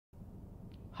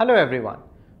Hello everyone,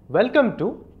 welcome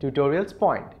to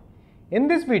TutorialsPoint. In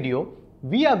this video,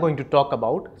 we are going to talk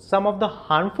about some of the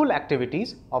harmful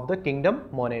activities of the kingdom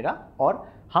Monera or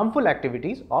harmful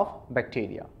activities of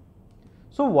bacteria.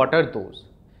 So what are those?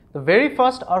 The very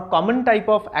first or common type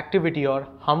of activity or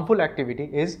harmful activity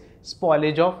is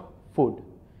spoilage of food.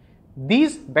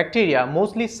 These bacteria,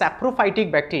 mostly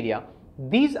saprophytic bacteria,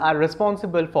 these are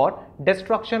responsible for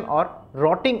destruction or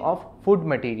rotting of food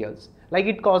materials. Like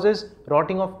it causes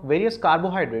rotting of various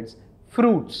carbohydrates,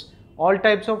 fruits, all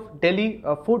types of daily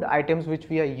food items which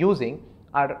we are using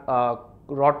are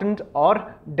rotten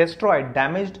or destroyed,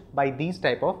 damaged by these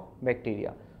type of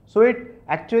bacteria. So it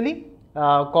actually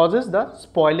causes the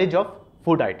spoilage of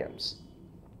food items.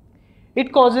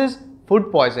 It causes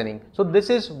food poisoning. So this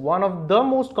is one of the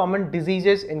most common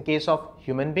diseases in case of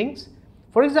human beings.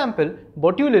 For example,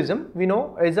 botulism we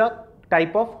know is a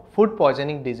type of food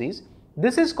poisoning disease.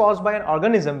 This is caused by an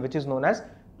organism which is known as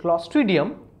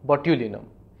Clostridium botulinum.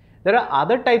 There are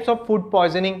other types of food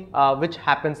poisoning which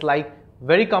happens, like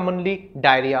very commonly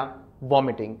diarrhea,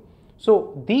 vomiting.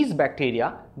 So these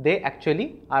bacteria, they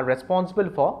actually are responsible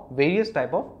for various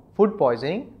type of food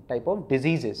poisoning type of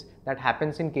diseases that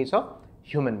happens in case of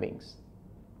human beings.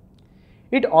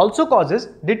 It also causes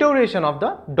deterioration of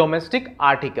the domestic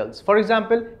articles. For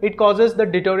example, it causes the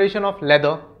deterioration of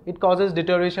leather, it causes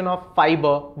deterioration of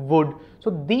fiber, wood.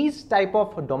 So these type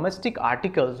of domestic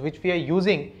articles which we are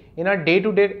using in our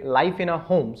day-to-day life in our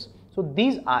homes, so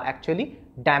these are actually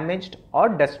damaged or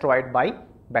destroyed by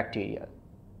bacteria.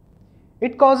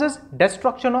 It causes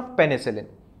destruction of penicillin.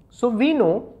 So we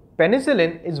know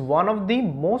penicillin is one of the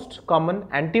most common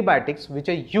antibiotics which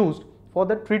are used for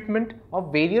the treatment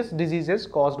of various diseases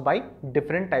caused by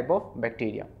different type of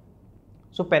bacteria.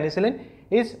 So penicillin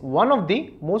is one of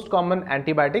the most common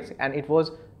antibiotics, and it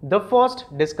was the first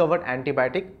discovered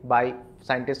antibiotic by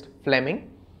scientist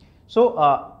Fleming.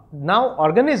 So now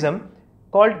organism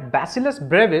called Bacillus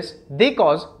brevis, they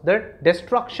cause the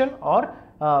destruction or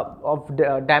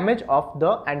damage of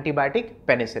the antibiotic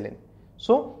penicillin.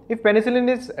 So if penicillin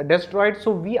is destroyed,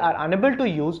 so we are unable to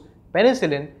use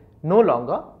penicillin no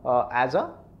longer as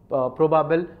a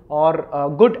probable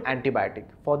or good antibiotic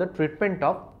for the treatment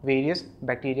of various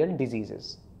bacterial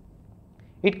diseases.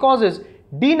 It causes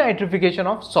denitrification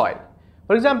of soil.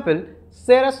 For example,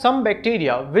 there are some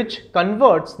bacteria which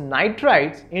converts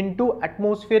nitrites into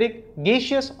atmospheric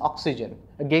gaseous oxygen,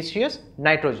 gaseous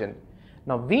nitrogen.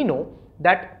 Now we know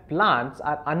that plants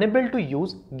are unable to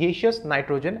use gaseous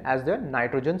nitrogen as their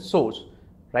nitrogen source,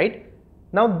 right?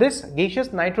 Now this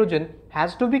gaseous nitrogen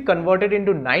has to be converted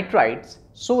into nitrites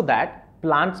so that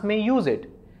plants may use it.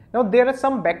 Now there are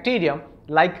some bacteria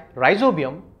like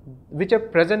rhizobium which are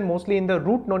present mostly in the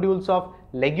root nodules of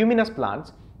leguminous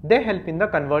plants. They help in the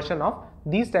conversion of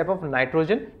these type of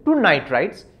nitrogen to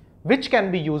nitrites which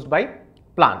can be used by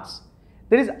plants.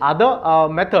 There is other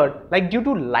method, like due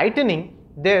to lightening,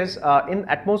 there's in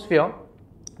atmosphere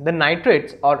the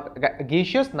nitrates or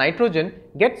gaseous nitrogen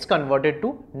gets converted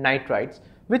to nitrites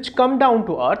which come down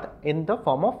to earth in the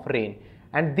form of rain,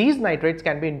 and these nitrates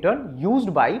can be in turn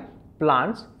used by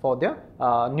plants for their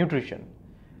nutrition.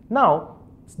 Now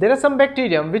there are some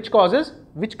bacteria which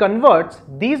converts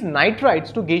these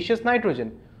nitrites to gaseous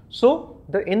nitrogen. So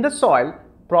in the soil,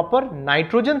 proper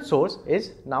nitrogen source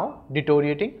is now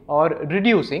deteriorating or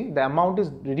reducing, the amount is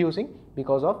reducing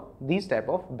because of these type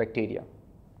of bacteria.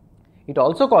 It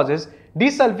also causes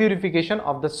desulfurification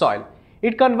of the soil.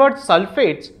 It converts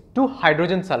sulfates to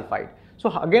hydrogen sulfide.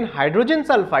 So again, hydrogen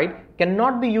sulfide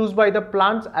cannot be used by the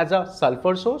plants as a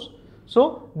sulfur source.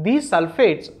 So these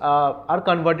sulfates are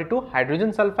converted to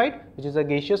hydrogen sulfide, which is a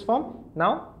gaseous form.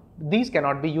 Now these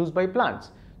cannot be used by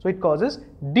plants. So it causes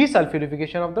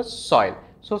desulfurification of the soil.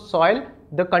 So soil,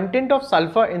 the content of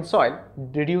sulfur in soil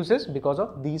reduces because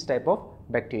of these type of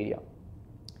bacteria.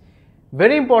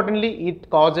 Very importantly, it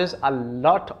causes a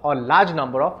lot or large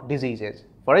number of diseases.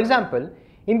 For example,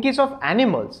 in case of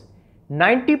animals,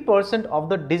 90% of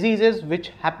the diseases which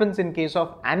happens in case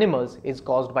of animals is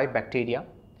caused by bacteria,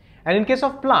 and in case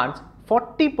of plants,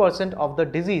 40% of the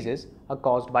diseases are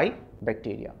caused by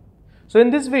bacteria. So in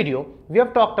this video, we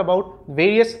have talked about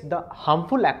the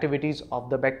harmful activities of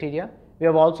the bacteria. We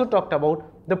have also talked about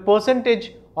the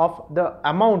percentage of the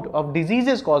amount of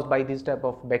diseases caused by this type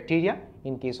of bacteria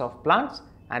in case of plants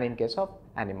and in case of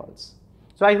animals.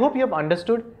 So I hope you have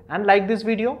understood and liked this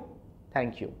video.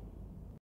 Thank you.